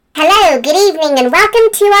Hello, good evening, and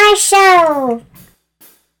welcome to our show.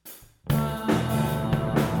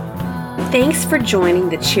 Thanks for joining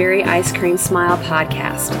the Cherry Ice Cream Smile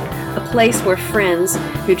podcast, a place where friends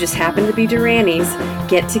who just happen to be Duranys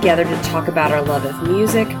get together to talk about our love of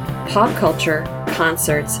music, pop culture,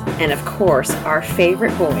 concerts, and of course, our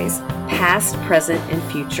favorite boys, past, present, and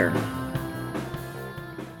future.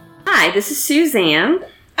 Hi, this is Suzanne.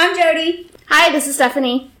 I'm Jody. Hi, this is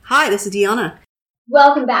Stephanie. Hi, this is Deanna.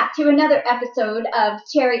 Welcome back to another episode of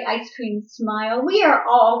Cherry Ice Cream Smile. We are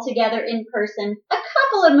all together in person, a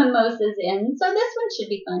couple of mimosas in, so this one should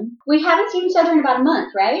be fun. We haven't seen each other in about a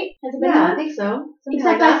month, right? Has it been a month? I think so.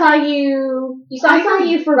 Except I saw you. I saw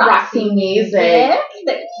you for Roxy Music. That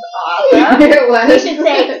was awesome. It was. We should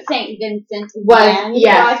say St. Vincent. Was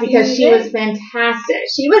yes, Roxy because she Music. was fantastic.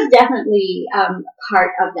 She was definitely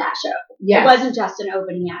part of that show. Yes. It wasn't just an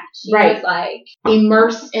opening act. She was like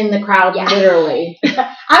immersed in the crowd, literally.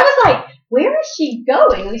 I was like, where is she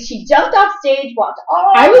going? And she jumped off stage, walked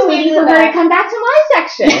all I the was way waiting to for the her to back. come back to my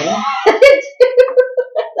section.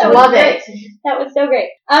 That was Love great. it. That was so great.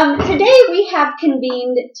 Today we have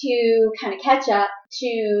convened to kind of catch up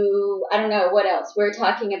to, I don't know, what else we're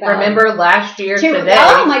talking about. Remember last year today?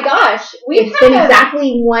 Oh my gosh. It's been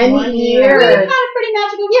exactly one year. We've had a pretty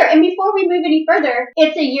magical year. And before we move any further,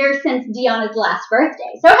 it's a year since Deanna's last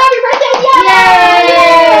birthday. So happy birthday,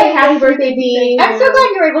 Yay! Happy birthday, Dee. I'm so glad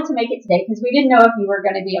you were able to make it today because we didn't know if you were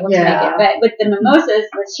going to be able to make it. But with the mimosas,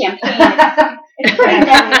 with champagne, it's pretty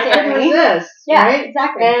necessary. This, Yeah, right?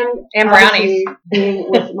 exactly. And brownies. Being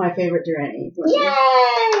with my favorite Duranie.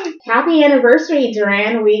 Yay! Happy anniversary,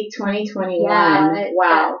 Duran Week 2021. Yeah,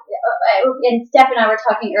 Wow. And Steph and I were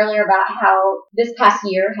talking earlier about how this past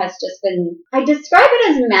year has just been, I describe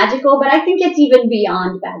it as magical, but I think it's even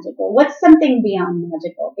beyond magical. What's something beyond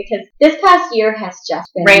magical? Because this past year has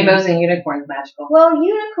just been... Rainbows and unicorns magical. Well,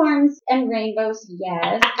 unicorns and rainbows,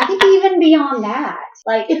 yes. I think even beyond that.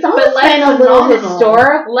 Like, It's almost been a little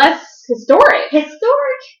historic. Historic.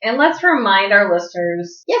 And let's remind our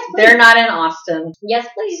listeners, Yes, please. they're not in Austin. Yes,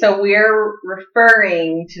 please. So we're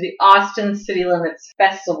referring to the Austin City Limits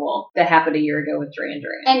Festival that happened a year ago with Duran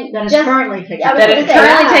Duran. And That is just, currently taking I was That gonna is say,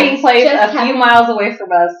 currently yeah, taking place just a few happened. miles away from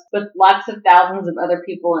us with lots of thousands of other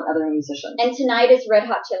people and other musicians. And tonight is Red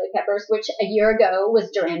Hot Chili Peppers, which a year ago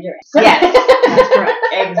was Duran Duran. Yes. That's correct.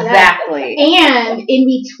 Exactly. And in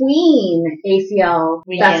between ACL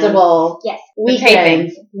Weekends. Festival Yes.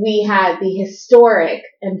 weekends, we had the historic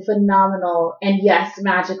and phenomenal and yes,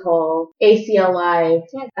 magical ACL Live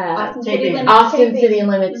Austin taping. City Limits Austin taping. City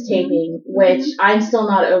Limits taping, which I'm still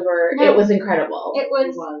not over. No. It was incredible. It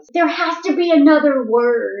was. There has to be another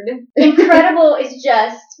word. Incredible is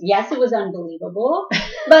just, yes, it was unbelievable,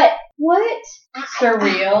 but what?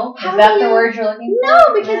 Surreal. How Is that do the you- word you're looking for?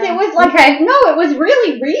 No, because it was like, Okay. no, it was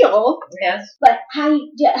really real, Yes. but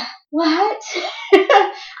what?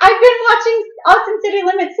 I've been watching Austin City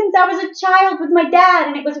Limits since I was a child with my dad,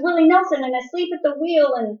 and it was Willie Nelson and Asleep at the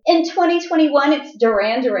Wheel, and in 2021, it's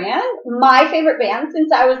Duran Duran, my favorite band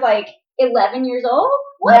since I was like 11 years old.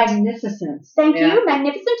 What? Magnificent. Thank Yeah. you.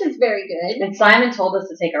 Magnificent is very good. And Simon told us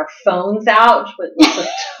to take our phones out, which was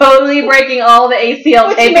totally breaking all the ACL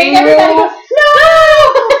Which taping made everybody rules. go,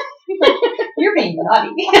 no! You're being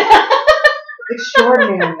naughty.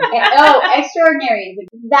 Extraordinary. Oh, extraordinary.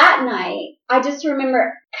 That night, I just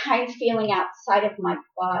remember kind of feeling outside of my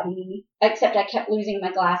body, except I kept losing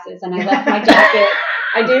my glasses and I left my jacket.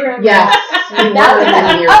 I do remember Yes. that. You That were was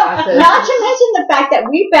losing your oh, glasses. not to mention the fact that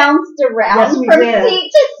we bounced around Yes, we from did.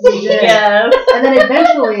 seat to We seat. did. Yes. And then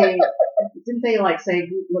eventually, didn't they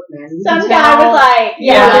say, look, man, you Some can guy tell was like,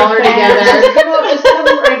 Yeah, yeah. all are together. Just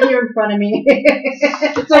come right here in front of me.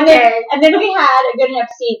 It's And okay. then we had a good enough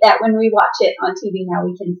seat that when we watch it on TV now,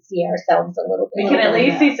 we can see ourselves a little bit. We can at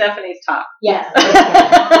least see Stephanie's top. Yes.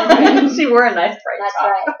 She wore a nice bright That's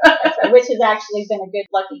top. right. That's right. Which has actually been a good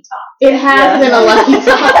lucky top. It has been a lucky time.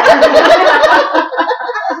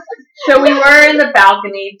 So we were in the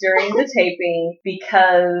balcony during the taping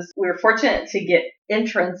because we were fortunate to get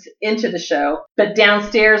entrance into the show, but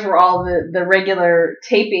downstairs were all the regular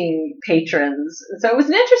taping patrons. So it was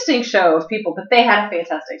an interesting show of people, but they had a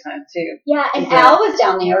fantastic time too. Yeah, and Yeah. Al was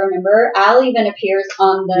down there, remember? Al even appears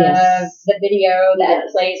on the video that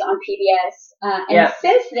plays on PBS. And Yep.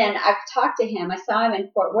 since then, I've talked to him. I saw him in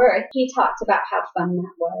Fort Worth. He talked about how fun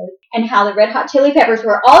that was and how the Red Hot Chili Peppers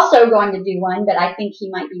were also going to do one, but I think he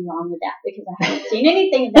might be wrong with that because I haven't seen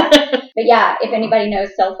anything of that. But yeah, if anybody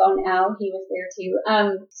knows Cell Phone Al, he was there too.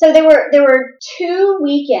 So there were 2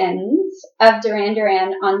 weekends of Duran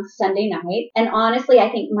Duran on Sunday night, and honestly, I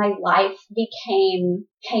think my life became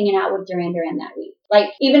hanging out with Duran Duran that week. Like,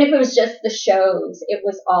 even if it was just the shows, it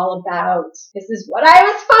was all about, this is what I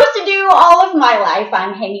was supposed to do all of my life.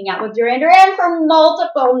 I'm hanging out with Duran Duran for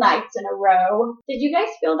multiple nights in a row. Did you guys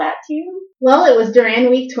feel that too? Well, it was Duran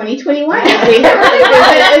Week 2021. We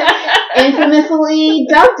infamously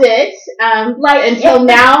dubbed it, until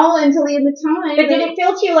the end of time. But did it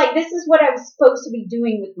feel to you like this is what I was supposed to be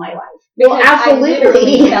doing with my life? Well, Because I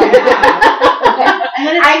literally absolutely. felt that. And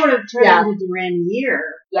then it sort of turned into Duran Year,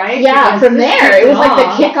 right? Yeah, Because from this there, it was like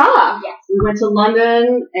the kicked kickoff. Yes. We went to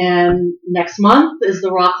London, and next month is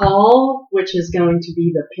the Rock Hall, which is going to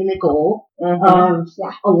be the pinnacle of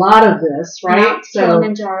a lot of this, right? Mount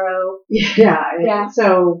Kilimanjaro. Yeah.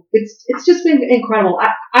 So it's just been incredible.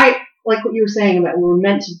 I like what you were saying about we were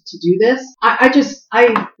meant to do this. This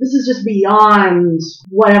is just beyond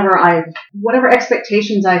whatever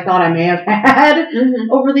expectations I thought I may have had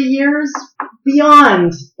over the years.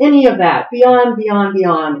 Beyond any of that, beyond,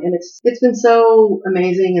 and it's been so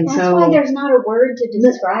amazing and That's so. why there's not a word to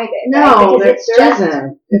describe it. No, right? Because there it's just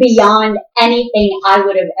isn't. beyond anything I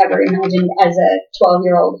would have ever imagined as a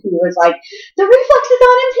 12-year-old who was like, the Reflex is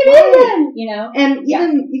on MTV again, you know? And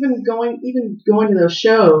even going to those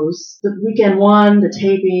shows, the weekend 1, the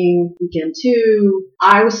taping, weekend 2,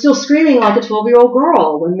 I was still screaming like a 12-year-old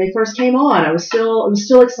girl when they first came on. It was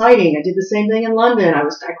still exciting. I did the same thing in London. I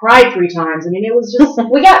cried 3 times. I mean, it was just.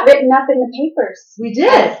 We got written up in the papers. We did.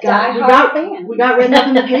 As diehard fans. We got written up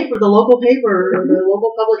in the paper, the local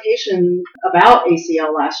publication about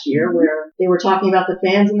ACL last year, where they were talking about the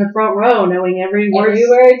fans in the front row knowing every word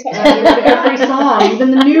to every song,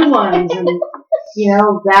 even the new ones, and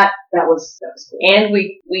that was cool. And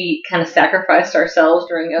we kind of sacrificed ourselves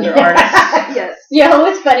during other artists. Yes. Yeah, it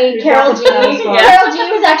was funny. Carol G. Carol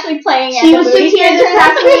G was actually playing at She the was movie just here theater this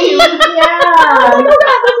past week. I was like, oh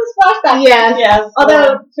god, this is flashback. Yes.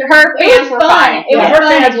 Although Her it fans was were fun. fine. It was Yeah.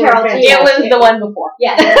 fun at Her Carol fans G. It was the one before.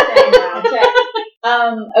 Yeah, that's right.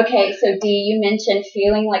 Okay, so Dee, you mentioned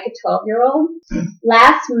feeling like a 12-year-old.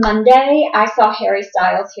 Last Monday, I saw Harry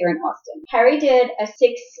Styles here in Austin. Harry did a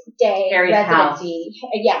 6-day Harry's residency.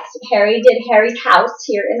 Yes, Harry did Harry's house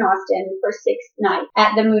here in Austin for 6 nights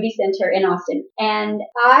at the Moody Center in Austin. And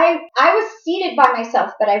I was seated by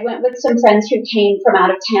myself, but I went with some friends who came from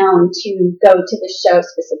out of town to go to the show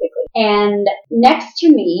specifically. And next to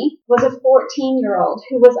me was a 14-year-old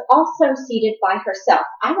who was also seated by herself.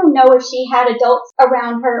 I don't know if she had adults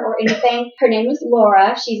around her or anything. Her name was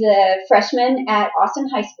Laura. She's a freshman at Austin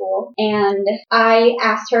High School. And I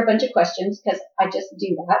asked her a bunch of questions because I just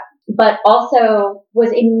do that. But also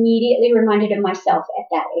was immediately reminded of myself at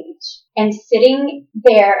that age. And sitting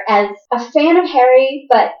there as a fan of Harry,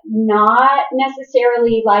 but not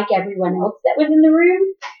necessarily like everyone else that was in the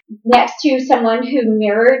room, next to someone who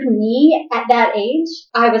mirrored me at that age,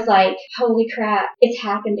 I was like, holy crap, it's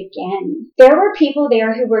happened again. There were people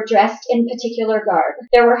there who were dressed in particular garb.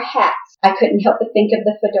 There were hats. I couldn't help but think of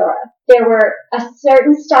the fedora. There were a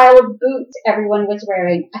certain style of boots everyone was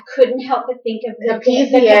wearing. I couldn't help but think of the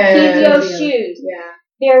Capizio shoes. Yeah.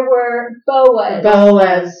 There were boas.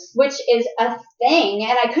 Boas. Which is a thing,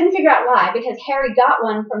 and I couldn't figure out why, because Harry got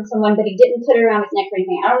one from someone, but he didn't put it around his neck or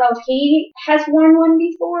anything. I don't know if he has worn one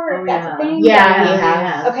before, if that's a thing. Yeah, he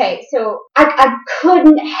has. Okay, so I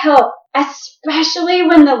couldn't help, especially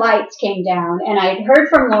when the lights came down, and I heard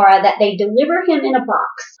from Laura that they deliver him in a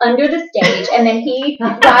box under the stage, and then he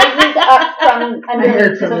rises up from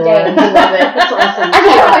underneath the stage. I love it. That's awesome. I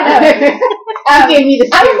know. He gave me the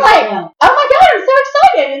I was scoop. like, oh my god, I'm so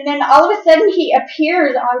excited. And then all of a sudden he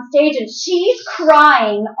appears on stage and she's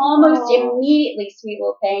crying almost immediately, sweet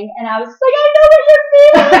little thing. And I was like, I know what you're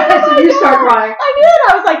feeling. So you start crying. I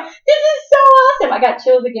did. I was like, this is so awesome. I got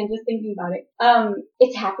chills again just thinking about it.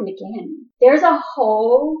 It's happened again. There's a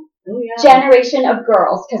whole generation of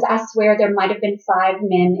girls, because I swear there might have been 5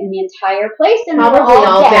 men in the entire place, and probably they were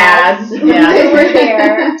all dads. who were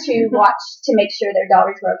there to watch to make sure their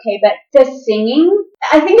daughters were okay. But the singing,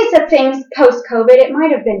 I think it's a thing post-COVID. It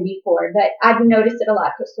might have been before, but I've noticed it a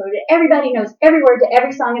lot post-COVID. Everybody knows every word to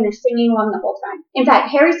every song, and they're singing along the whole time. In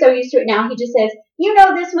fact, Harry's so used to it now, he just says, you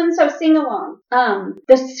know this one, so sing along.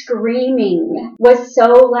 The screaming was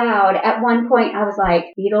so loud. At one point, I was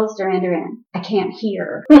like, Beatles, Duran Duran. I can't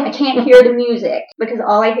hear. I can't hear the music because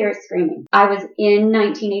all I hear is screaming. I was in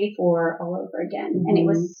 1984 all over again, and it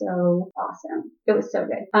was so awesome. It was so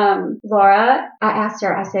good. Laura, I asked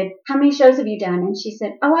her, I said, how many shows have you done? And she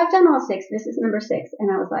said, oh, I've done all 6. This is number 6.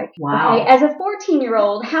 And I was like, wow. Okay, as a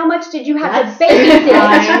 14-year-old, how much did you have to babysit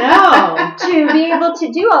I know. to to be able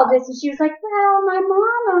to do all this. And she was like, well, my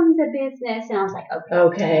mom owns a business. And I was like,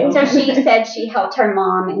 okay. Okay. So she said she helped her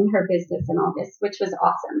mom in her business and all this, which was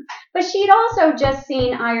awesome. But she'd also just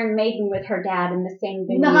seen Iron Maiden with her dad in the same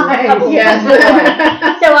venue a couple weeks Yes.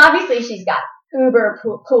 before. So obviously she's got uber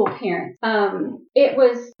cool parents. It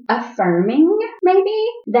was affirming, maybe,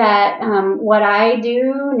 that what I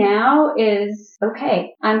do now is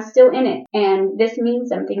okay. I'm still in it, and this means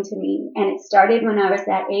something to me. And it started when I was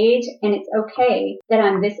that age, and it's okay that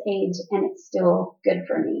I'm this age, and it's still good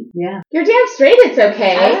for me. Yeah. You're damn straight it's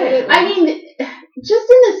okay. Absolutely. I mean,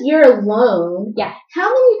 just in this year alone, Yeah. how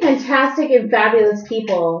many fantastic and fabulous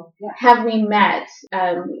people have we met?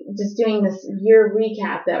 Just doing this year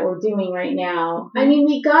recap that we're doing right now. I mean,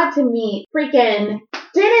 we got to meet freaking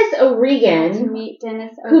Dennis To O'Regan, meet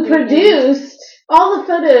Dennis who O'Regan. produced all the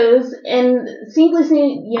photos in Singly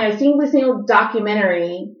Single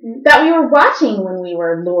documentary that we were watching when we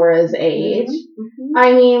were Laura's age. Mhm.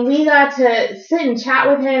 I mean, we got to sit and chat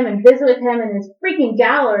with him and visit with him in his freaking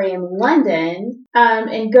gallery in London,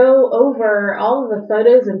 and go over all of the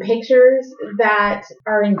photos and pictures that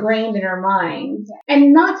are ingrained in our minds.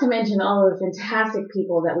 And not to mention all of the fantastic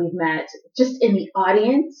people that we've met just in the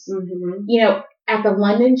audience, Mm-hmm. you know, at the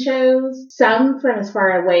London shows, some from as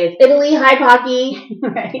far away as Italy, Hi Pocky,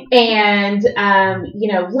 Right. and,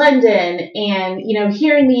 London, and,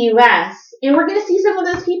 here in the U.S. And we're going to see some of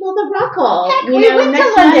those people at the Rock Hall. Heck, we went to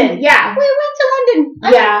next London. month. Yeah. We went to London.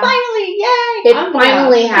 Yeah. Finally, yay! It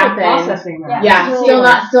finally happened. Processing that. Yeah, still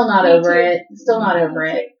not Me over too. it. Still not over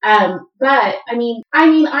it. But I mean,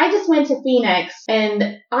 I just went to Phoenix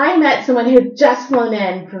and I met someone who had just flown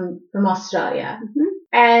in from Australia. Mhm.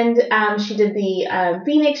 And she did the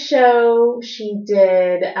Phoenix show. She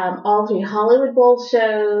did all 3 Hollywood Bowl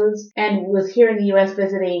shows and was here in the U.S.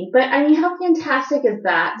 visiting. But I mean, how fantastic is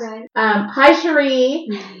that? Right. Hi, Cherie.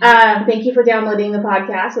 Thank you for downloading the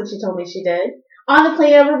podcast, which she told me she did, on the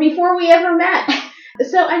plane over before we ever met.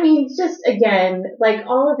 So, I mean, just again, like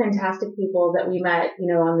all the fantastic people that we met,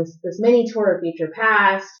 on this mini tour of Future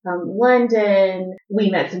Past, London. We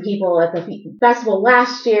met some people at the festival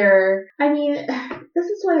last year. I mean, this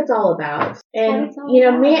is what it's all about. And, That's what it's all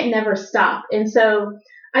about. may it never stop. And so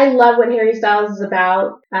I love what Harry Styles is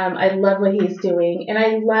about. I love what he's doing. And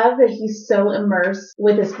I love that he's so immersed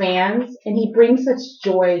with his fans and he brings such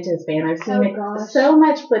joy to his fans. I've seen it. gosh. So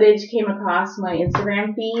much footage came across my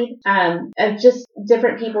Instagram feed, of just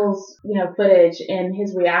different people's, footage and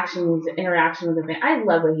his reactions, interaction with the fan. I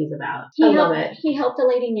love what he's about. I love it. He helped a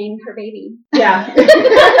lady name her baby. Yeah.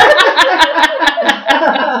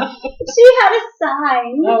 She had a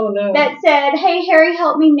sign Oh no. that said, "Hey, Harry,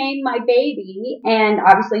 help me name my baby." And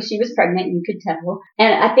obviously she was pregnant, you could tell.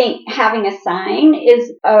 And I think having a sign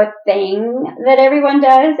is a thing that everyone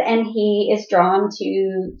does, and he is drawn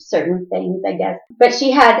to certain things, I guess. But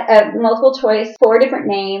she had multiple choice, 4 different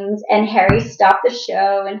names, and Harry stopped the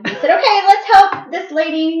show and he said, "Okay, let's help this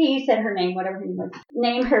lady," he said her name, whatever her name was,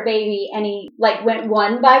 name her baby. And he went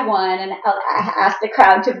one by one and asked the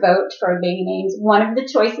crowd to vote for baby names. One of the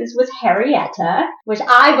choices was Harrietta, which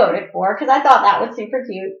I voted for because I thought that was super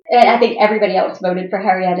cute. And I think everybody else voted for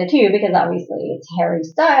Harrietta too because obviously it's Harry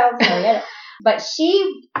Styles, Harrietta. But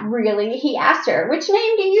he asked her, "Which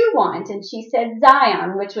name do you want?" And she said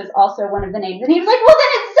Zion, which was also one of the names. And he was like, "Well,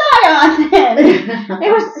 then it's Zion then."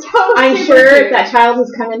 It was so I'm super sure cute. if that child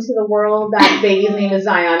has come into the world, that baby's name is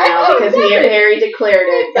Zion I now know, because exactly. Harry declared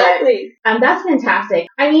it. But Exactly. that's fantastic.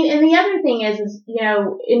 I mean, and the other thing is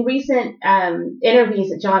in recent interviews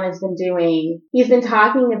that John has been doing, he's been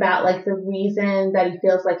talking about like the reason that he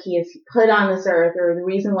feels like he is put on this earth, or the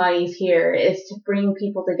reason why he's here, is to bring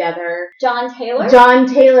people together. John Taylor? John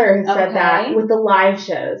Taylor has said Okay. that with the live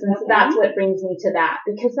shows, and so Okay. that's what brings me to that,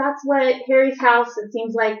 because that's what Harry's house, it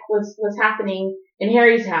seems like, was happening in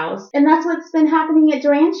Harry's house, and that's what's been happening at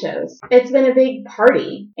Joanne's shows. It's been a big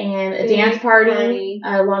party and a Big dance party, party.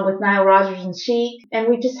 along with Nile Rodgers and Chic, and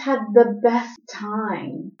we just had the best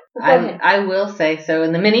time. Go ahead. I will say, so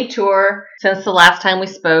in the mini tour, since the last time we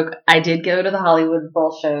spoke, I did go to the Hollywood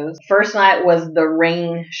Bowl shows. First night was the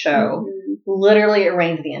rain show. Mhm. Literally, it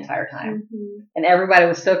rained the entire time. Mhm. And everybody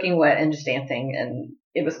was soaking wet and just dancing, and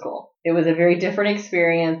it was cool. It was a very different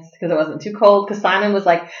experience because it wasn't too cold, because Simon was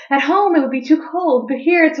like, at home it would be too cold, but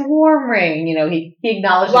here it's warm rain. He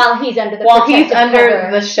acknowledged While he's under the while he's protective under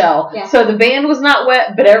cover. the shell. Yeah. So the band was not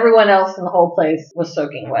wet, but everyone else in the whole place was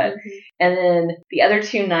soaking wet. Mhm. And then the other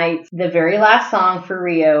 2 nights, the very last song for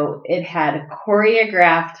Rio, it had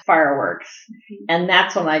choreographed fireworks. And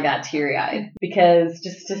that's when I got teary-eyed, because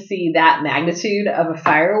just to see that magnitude of a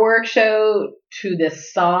firework show to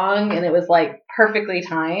this song, and it was like perfectly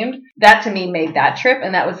timed. That to me made that trip,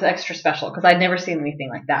 and that was extra special because I'd never seen anything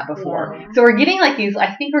like that before. Yeah. So we're getting like these,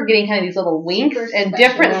 I think we're getting kind of these little winks Super and special.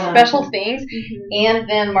 different Yeah. special things. Mhm. And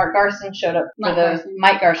then Mike Garson showed up for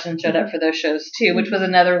Mike Garson showed up for those shows too, which was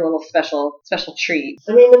another little special treat.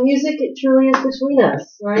 I mean, the music, it truly is between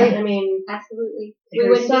us, right? I mean, Absolutely. Harry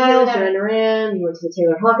wouldn't be here Styles, without Duran it. Duran, you went to the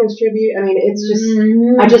Taylor Hawkins tribute. I mean, it's just,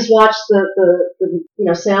 Mm-hmm. I just watched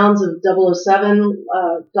the Sounds of 007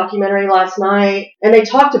 documentary last night, and they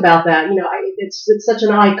talked about that. It's such an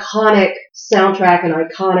iconic soundtrack and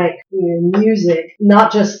iconic music,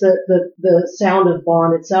 not just the sound of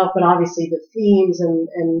Bond itself, but obviously the themes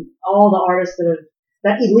and all the artists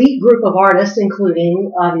that elite group of artists,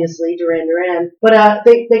 including obviously Duran Duran. But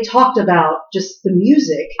they talked about just the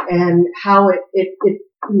music and how it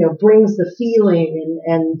brings the feeling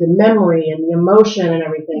and the memory and the emotion and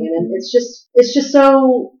everything. And it's just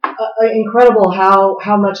so incredible how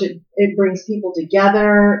much it brings people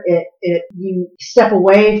together. You step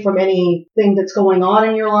away from anything that's going on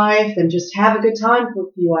in your life and just have a good time for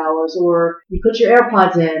a few hours, or you put your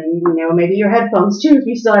AirPods in, maybe your headphones too, if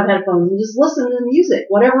you still have headphones, and just listen to the music,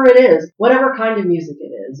 whatever it is, whatever kind of music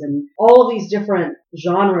it is, and all of these different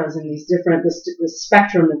genres and these different, this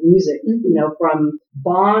spectrum of music, from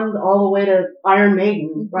Bond all the way to Iron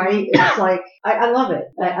Maiden, right? It's like, I love it.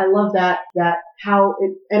 I love that how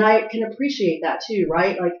it, and I can appreciate that too,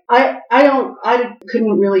 right? Like, I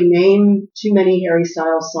couldn't really name too many Harry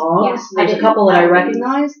Styles songs. Yeah, There's a couple that I didn't.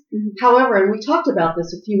 recognize. Mhm. However, and we talked about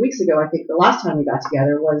this a few weeks ago, I think the last time we got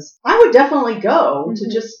together, was I would definitely go to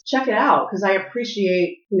just check it out, because I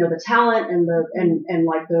appreciate, the talent and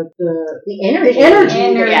like the energy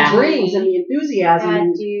that it brings, and the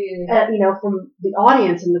enthusiasm, from the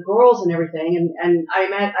audience and the girls and everything. And I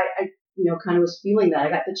kind of was feeling that. I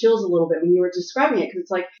got the chills a little bit when you were describing it, because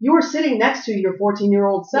it's like you were sitting next to your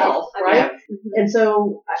 14-year-old self, Yes, right? yes. And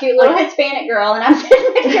so, Cute little Hispanic girl, and I'm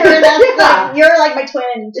sitting next to her, and that's like, you're like my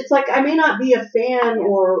twin. it's like I may not be a fan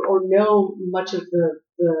or know much of the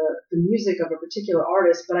music of a particular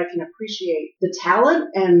artist, but I can appreciate the talent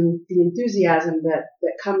and the enthusiasm that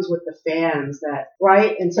comes with the fans,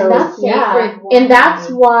 right? And so, And that's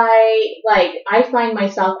why, like, I find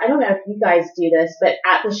myself, I don't know if you guys do this, but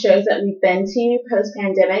at the shows that we've been to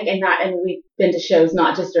post-pandemic, and we've been to shows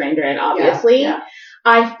not just Duran Duran, obviously, Yeah.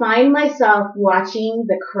 I find myself watching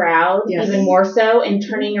the crowd Yes. even more so, and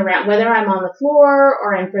turning around, whether I'm on the floor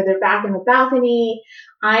or I'm further back in the balcony.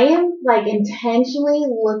 I am like intentionally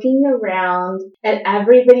looking around at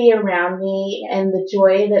everybody around me and the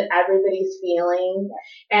joy that everybody's feeling.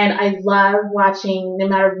 And I love watching, no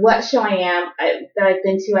matter what show that I've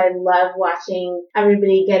been to, I love watching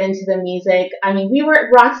everybody get into the music. I mean, we were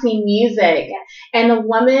at Roxy Music, and a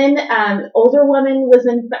woman, older woman was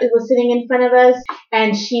sitting in front of us,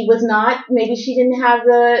 and she was not, maybe she didn't have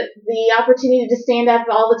the opportunity to stand up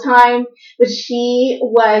all the time, but she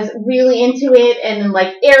was really into it, and like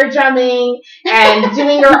air drumming and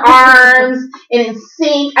doing her arms and in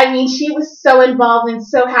sync. I mean, she was so involved and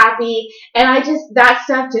so happy, and that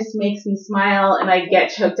stuff just makes me smile, and I get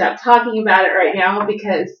choked up talking about it right now,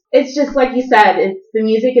 because it's just like you said, the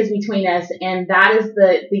music is between us, and that is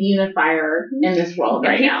the unifier in this world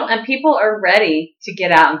right now. And people are ready to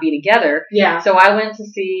get out and be together. Yeah. So I went to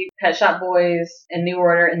see Pet Shop Boys and New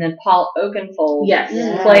Order, and then Paul Oakenfold Yes.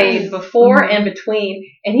 played before and between,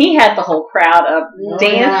 and he had the whole crowd up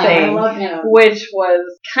dancing, I love him. which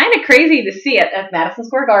was kind of crazy to see at Madison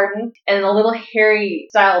Square Garden. And a little Harry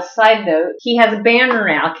Styles side note, he has a banner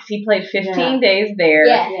now because he played 15 days there.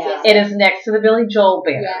 Yes. It is next to the Billy Joel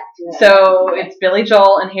banner. Yeah. So it's Billy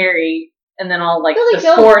Joel and Harry, and then all like Billy the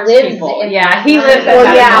Joel sports lives people. in Yeah, that. he lives at Well,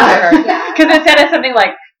 Madison yeah. Square. Because it said something like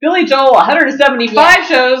Billy Joel 175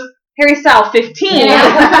 shows, Harry Styles 15,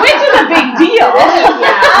 Yeah. which is a big deal.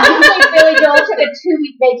 Obviously, Billy Joel took a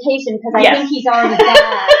 2-week vacation because I Yes. think he's already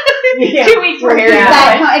back. 2 weeks for Harry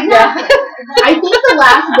Exactly. Styles. I think the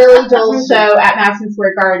last Billy Joel show at Madison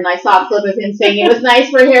Square Garden, I saw a clip of him saying it was nice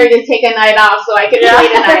for Harry to take a night off so I could play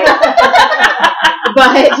tonight.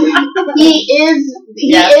 But he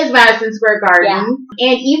is Madison Square Garden. Yeah.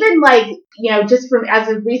 And even like, just from as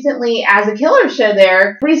of recently as a Killer show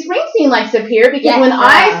there, Bruce Springsteen likes to appear, because when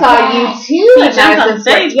I saw Yes. U2 at He jumps Madison on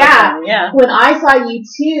Square, stage. Yeah. when I saw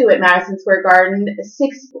U2 at Madison Square Garden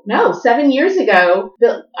 7 years ago,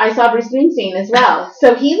 I saw Bruce Springsteen as well.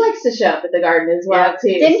 So he likes to show up at the Garden as well,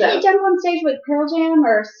 too. Didn't so. he jump on stage with Pearl Jam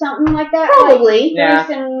or something like that? Probably. Yeah,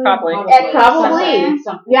 Bruce and probably. Probably.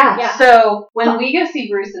 Something. Yeah. Yeah. So when we go see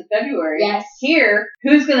Bruce in February, Yes. here,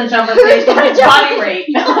 who's going to jump on stage with his body rate?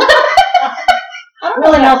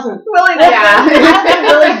 Willie Nelson. Willie Nelson. Yeah. I'm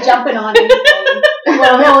really jumping on anything.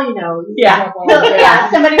 Well, he'll, Yeah.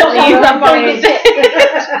 Somebody will He's come up over. on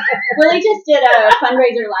Willie just did a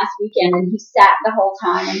fundraiser last weekend, and he sat the whole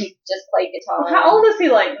time, and he just played guitar. How old is he?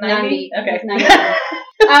 Like 90? 90. Okay. He's 90.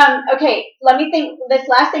 Okay, let me think. This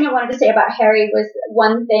last thing I wanted to say about Harry was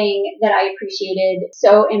one thing that I appreciated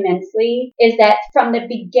so immensely is that from the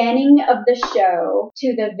beginning of the show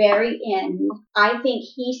to the very end, I think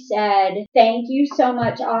he said, "Thank you so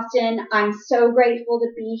much, Austin. I'm so grateful to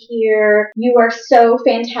be here. You are so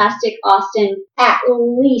fantastic, Austin," at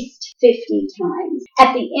least 50 times.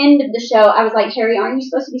 At the end of the show, I was like, "Harry, aren't you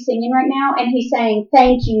supposed to be singing right now?" And he's saying,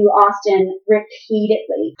 "Thank you, Austin,"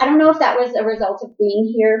 repeatedly. I don't know if that was a result of being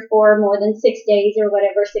here for more than 6 days or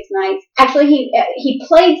whatever, 6 nights. Actually, he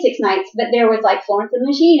played 6 nights, but there was like Florence and the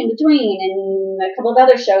Machine in between and a couple of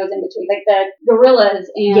other shows in between, like the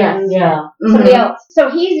Gorillas and somebody else. So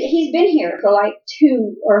he's been here for like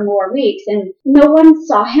 2 or more weeks, and no one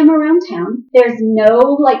saw him around town. There's no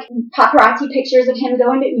like paparazzi pictures of him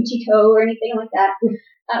going to Uchiko or anything like that.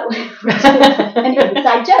 An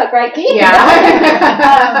inside joke, right? Yeah.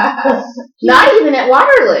 Not even at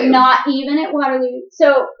Waterloo. Not even at Waterloo.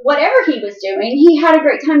 So whatever he was doing, he had a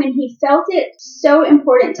great time, and he felt it so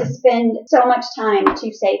important to spend so much time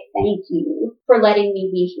to say thank you for letting me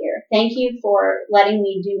be here. Thank you for letting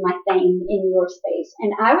me do my thing in your space.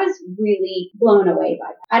 And I was really blown away by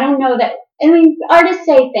that. I don't know that. I mean, artists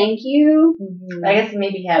say thank you. I guess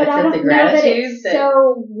maybe he had But a I sense don't of know that gratitude. it's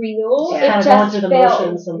so real. Yeah. It Kind of just going through the felt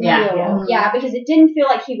motions real. sometimes. Yeah, because it didn't feel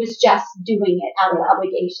like he was just doing it out of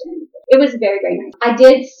obligation. It was very, very nice. I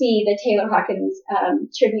did see the Taylor Hawkins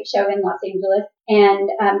tribute show in Los Angeles, and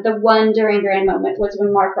the one Duran Duran moment was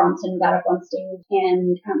when Mark Ronson got up on stage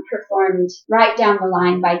and performed Right Down the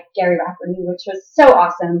Line by Gary Rafferty, which was so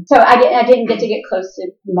awesome. So I didn't get to get close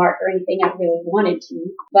to Mark or anything. I really wanted to,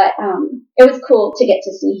 but it was cool to get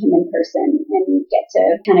to see him in person and get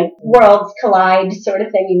to kind of worlds collide sort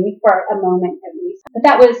of thing for a moment at least. But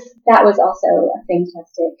that was also a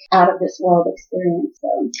fantastic out of this world experience.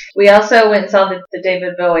 So We also went and saw the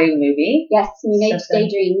David Bowie movie. yes, Moon Age Something.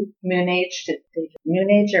 Daydream. Moon Age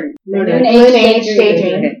Moon Age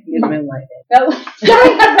Daydream. Okay, you have Moonlight Day. Oh,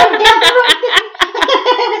 sorry, I wrote down.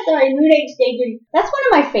 Sorry, Moon Age Daydream. That's one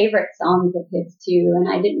of my favorite songs of his too, and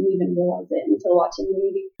I didn't even realize it until watching the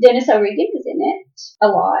movie. Dennis O'Regan was in it a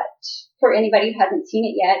lot. For anybody who hasn't seen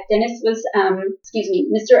it yet, Dennis was,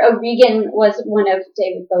 Mr. O'Regan was one of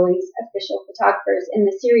David Bowie's official photographers in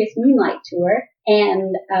the Serious Moonlight tour.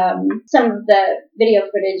 And some of the video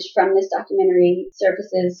footage from this documentary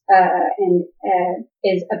surfaces and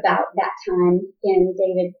is about that time in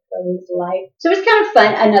David Bowie's life. So it was kind of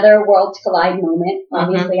fun, another worlds collide moment.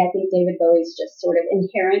 Obviously, I think David Bowie's just sort of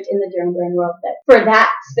inherent in the Duran Duran world, but for that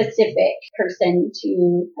specific person to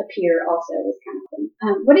appear also was kind of fun.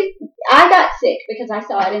 I got sick because I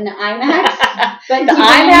saw it in the IMAX. But The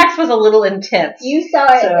IMAX was a little intense. You saw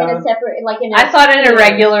it So- in a separate, I saw it in a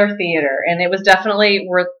regular theater, and it was definitely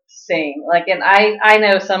worth seeing. Like, and I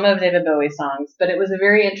know some of David Bowie's songs, but it was a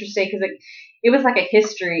very interesting because it was like a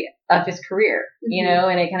history of his career, you know,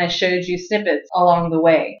 and it kind of showed you snippets along the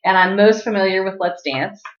way. And I'm most familiar with Let's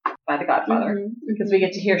Dance by The Godfather because we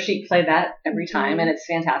get to hear Sheep play that every time, and it's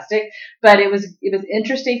fantastic. But it was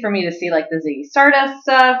interesting for me to see like the Ziggy Stardust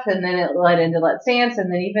stuff, and then it led into Let's Dance, and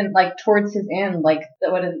then even like towards his end, like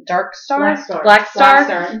what is it, Dark Star? Black Star.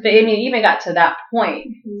 I mean, it even got to that point.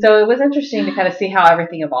 So it was interesting to kind of see how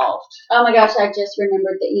everything evolved. Oh my gosh, I just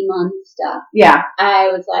remembered the Iman stuff. Yeah. I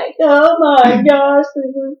was like, oh my gosh, this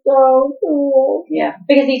is so cool. Yeah.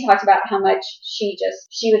 Because he talked about how much she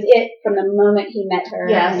was it from the moment he met her.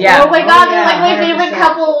 Yes. And- Yeah. Oh my god, they're yeah, like my 100%. favorite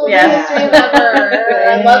couple in Yes. history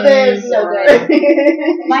ever. I love it. So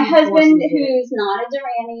My husband, who's not a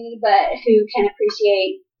Duranie, but who can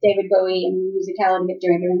appreciate David Bowie and the musicality of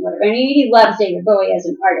Duran Duran, whatever. I mean, he loves David Bowie as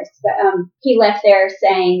an artist, but he left there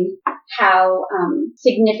saying how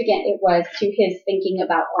significant it was to his thinking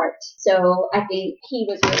about art. So I think he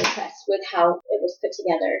was really impressed with how it was put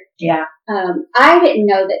together. Yeah. I didn't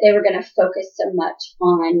know that they were going to focus so much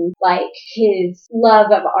on like his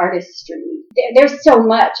love of artistry. There's so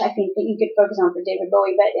much I think that you could focus on for David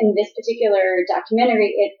Bowie, but in this particular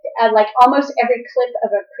documentary, it like almost every clip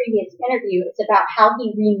of a previous interview, it's about how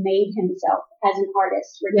he remade himself as an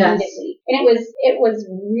artist repeatedly, and it was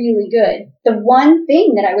really good. The one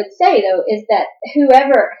thing that I would say though is that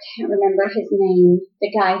whoever, I can't remember his name,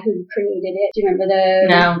 the guy who created it. Do you remember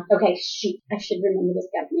No. Okay, I should remember this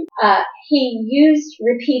guy's name. He used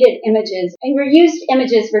repeated images, and reused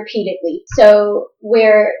images repeatedly. So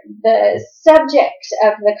where the subject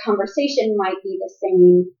of the conversation might be the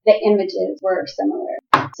same, the images were similar.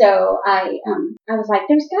 So I was like,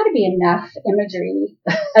 there's got to be enough imagery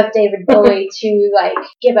of David Bowie to like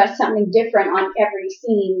give us something different on every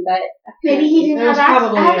scene, but Maybe he didn't There's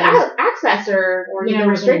have probably access or you know,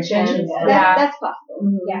 restrictions. intention. that's possible.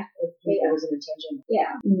 Mhm. Yeah. It was an intention.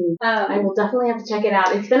 Yeah. I will definitely have to check it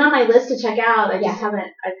out. It's been on my list to check out. I just haven't.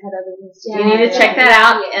 I've had other things to do. You need to check that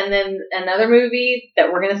out. Yeah. And then another movie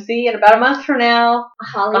that we're going to see in about a month from now.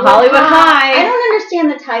 Hollywood, Hollywood High. I don't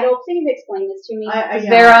understand the title. Please explain this to me.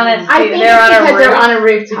 They're on a- I think They're it's on a because they're roof. on a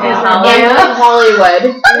roof together. In Hollywood.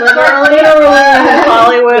 Literally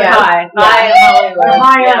Hollywood Yes. High. Yeah. High in Hollywood.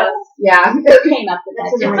 High Yes. up. Yeah. Who came up with that?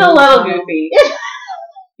 That's It's a little goofy.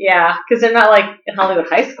 Yeah, because they're not like in Hollywood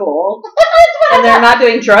High School. And they're not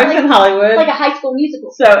doing drugs in Hollywood. It's like a high school musical.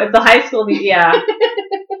 So it's a high school, yeah.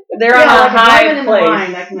 They're on a like high Diamond in the place.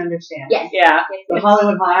 Mine, I can understand. Yes. Yeah. But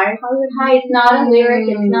Hollywood High. Hollywood High is not a lyric.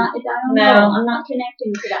 It's not. I don't No. know. I'm not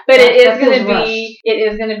connecting to that. But it is That going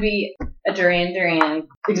feels to be a Duran Duran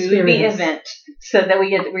movie Experience. event, so that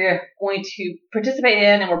we're going to participate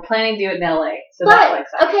in, and we're planning to do it in LA. So But that's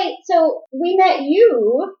exciting. okay, so we met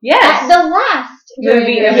you at Yes. the last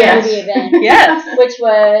Movie Duran event. movie event, Yes. which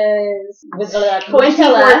was Coachella.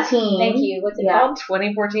 2014. Thank you. What's it Yeah. called?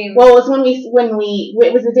 2014. Well, it was when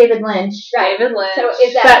it was the David Lynch. Right. David Lynch. So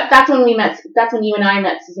is that That's when we met. That's when you and I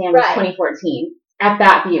met Suzanne. Was Right. 2014 at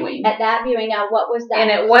that viewing. at that viewing? Now, what was that? and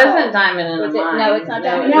it called? wasn't Diamond in Was the it- Mine. no, it's not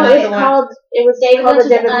Diamond No, Lynch. it's called. It was David called Lynch.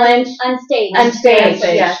 the David Lynch. Unstaged. Unstaged.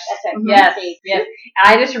 Unstaged. Yes. That's right. Yes. Unstaged. Yes.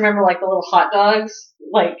 I just remember like the little hot dogs,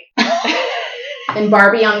 like. And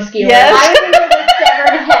Barbie on the skewer. Yes. I remember the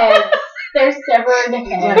severed heads. Their severed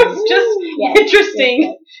heads. Just Yes.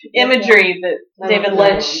 interesting imagery that David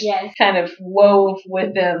Lynch Yes. kind of wove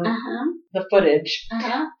within Uh-huh. the footage.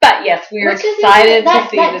 Uh-huh. But yes, we are Which is excited that, to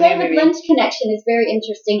see that the David new movie. Lynch connection is very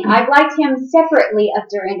interesting. I've liked him separately of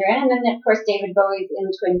Duran Duran, and then of course David Bowie's in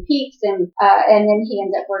Twin Peaks, and then he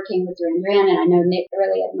ends up working with Duran Duran, and I know Nick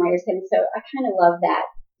really admires him, so I kind of love that.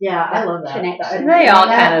 Yeah, I love that. Connection. They all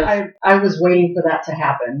kind of- I was waiting for that to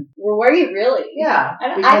happen. Well, were you really? Yeah,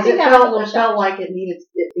 I because think it that was a felt little it felt like it needed.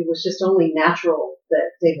 It was just only natural that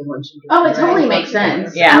David Lynch. And Oh, it Duran totally worked makes together.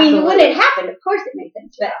 sense. Yeah. I mean, when it happened, of course it made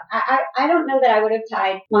sense, but I don't know that I would have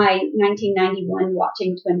tied my 1991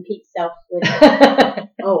 watching Twin Peaks self with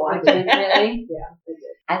Oh, I with did. it, really. Yeah, I did.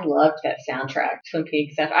 I loved that soundtrack, Twin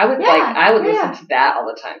Peaks stuff. I would Yeah, I would yeah. listen to that all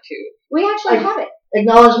the time too. We actually Like- have it.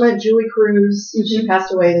 Acknowledgement, Julie Cruz. She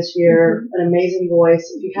passed away this year. An amazing voice.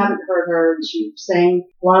 If you haven't heard her, she sang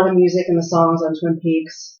a lot of the music and the songs on Twin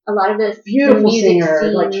Peaks. A lot of this Beautiful music singer,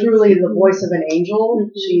 scenes. like truly the voice of an angel. Mhm.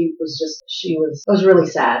 She was. It was really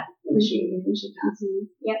sad when she passed.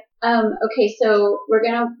 Yep. Okay, so we're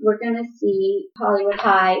gonna see Hollywood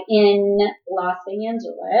High in Los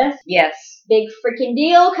Angeles. Yes. Big freaking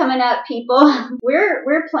deal coming up, people.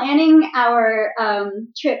 We're planning our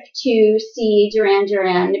trip to see Duran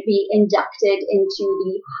Duran be inducted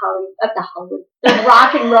into the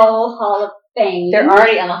Rock and Roll Hall of Fame. They're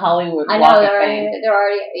already on the Hollywood I Walk know of they're Fame.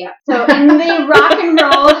 already yeah. So in the Rock and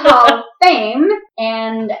Roll Hall of Fame,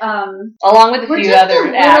 and Along with a we're few just other a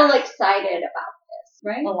little acts. excited about this,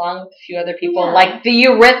 right? Along with a few other people, Yeah. like the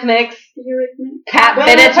Eurythmics, Eurythmics. Pat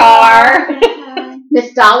Benatar. Benatar,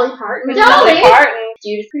 Miss Dolly Parton. Dolly. Parton,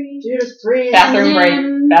 Judas Priest. Judas Priest. Bathroom break,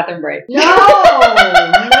 Eminem. bathroom break. No,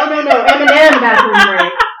 Eminem bathroom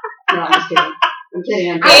break. No, I'm just kidding. I'm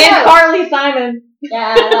kidding. I And know. Carly Simon.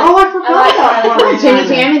 Yeah. Oh, I forgot I like about that. Carly Jimmy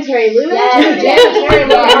Simon. Jam and Terry Lewis. Yes, Jimmy yes, Jam and Terry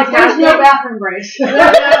yes. Lewis. There's no bathroom breaks.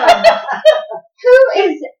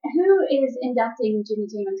 Who is inducting Jimmy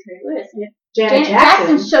Jam and Terry Lewis? And if Janet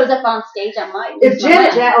Jackson Jackson. shows up on stage, I might. If lose my Janet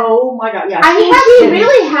mind. Jackson, oh my God, yeah. I mean, she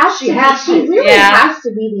really has She to. has She to. really Yeah. has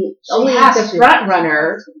to be She only has the to. front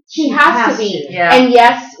runner. She has to be. Yeah. And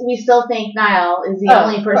yes, we still think Niall is the Oh,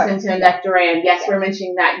 only of person course. to induct Duran. Yes, we're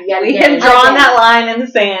mentioning that yet We again. have drawn Okay. that line in the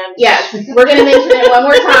sand. Yes, we're going to mention it one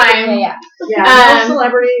more Yeah, time. yeah. Yeah, no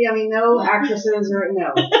celebrity. I mean, no actresses or no.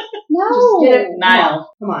 No. Just get it.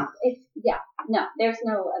 Niall. Come on. It's no. There's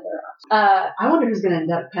no other option. I wonder who's going to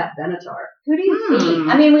induct Pat Benatar. Who do you see?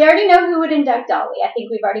 I mean, we already know who would induct Dolly. I think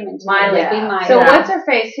we've already mentioned Miley. it. It'd be Miley. So what's her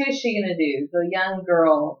face? Who's she gonna do? The young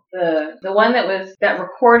girl, the one that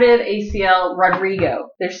recorded ACL, Rodrigo.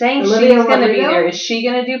 They're saying Olivia she's gonna be Rodrigo? there. Is she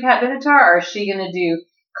gonna do Pat Benatar or is she gonna do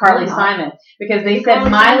Carly Uh-huh. Simon? Because they said Carly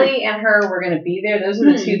Miley and her were gonna be there. Those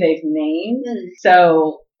are the two they've named.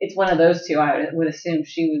 So it's one of those two. I would assume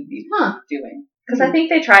she would be doing. Because I think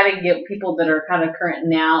they try to get people that are kind of current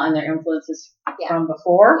now and their influences from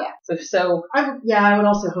before. Yeah. So I would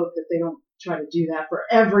also hope that they don't try to do that for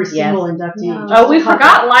every single inductee. No. Just we a couple.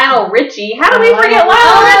 forgot Lionel Richie. How do we forget Oh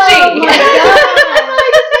Lionel Richie? my God.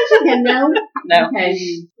 I just mentioned him now. No. Okay.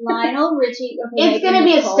 Lionel Richie. Okay, It's gonna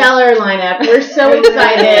be a Nicole. stellar lineup. We're so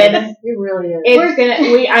excited. It really is. It's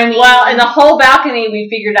gonna. Well, and the whole balcony we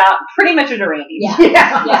figured out pretty much are Durani's. Yeah.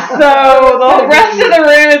 Yeah. Yeah. So the rest of the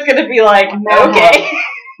room is going to be like, okay.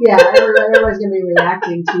 Yeah, everybody's going to be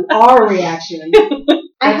reacting to our reaction.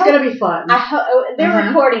 It's going to be fun. I hope they're Uh-huh.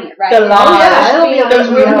 recording it, right? The live. Yeah, it'll be on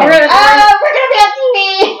We're HBO. gonna- We're gonna be on TV.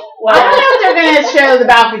 I don't know if they're gonna show the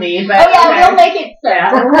balcony, but Oh yeah, okay. we'll make it so.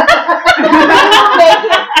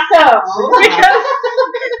 We'll make it so. Because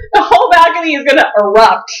the whole balcony is going to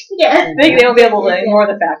erupt. Yes. They won't be able to ignore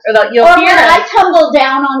the fact. Or you'll Or hear when I us. tumble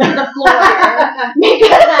down onto the floor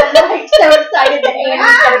because I'm like so excited that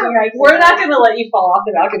Annie's gonna be right We're there. not going to let you fall off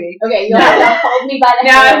the balcony. Okay, you'll have to hold me by the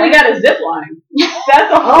Now, hair. if we got a zip line,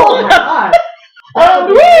 that's a Oh whole my god. Oh,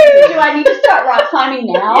 Do I need to start rock climbing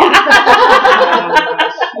now?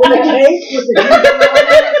 With a cake? With the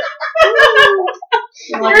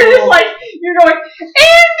You're just like, you're going,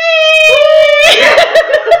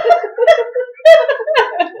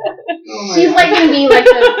 Oh my She's God. like gonna be like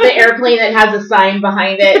the airplane that has a sign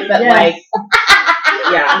behind it, but Yes. like,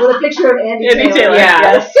 yeah. With a picture of Andy Andy Taylor. Yeah.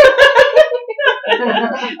 Yes.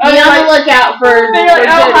 Be on the lookout for. They're like,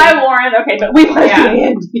 oh, Jody. hi, Warren. Okay, but we want to Yeah. see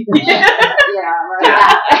Andy. Yeah, right.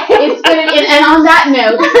 Yeah. It's gonna be, and on that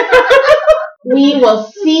note, we will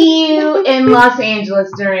see you in Los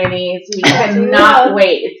Angeles, Durani's. We cannot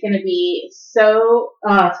wait. It's gonna be so.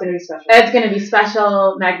 Oh, it's going to be special. It's gonna be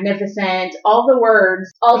special, magnificent. All the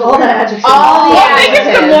words. All the adjectives. All the We'll think of some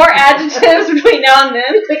adjectives. more adjectives between now and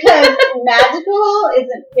then. Because magical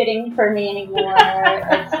isn't fitting for me anymore.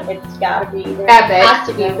 It's gotta be. There Epic. has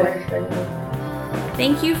to be a word for me.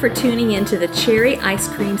 Thank you for tuning into the Cherry Ice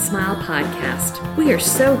Cream Smile podcast. We are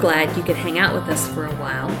so glad you could hang out with us for a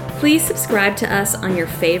while. Please subscribe to us on your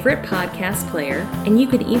favorite podcast player, and you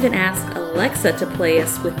can even ask Alexa to play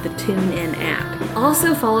us with the TuneIn app.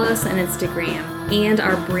 Also follow us on Instagram and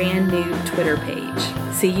our brand new Twitter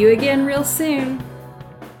page. See you again real soon.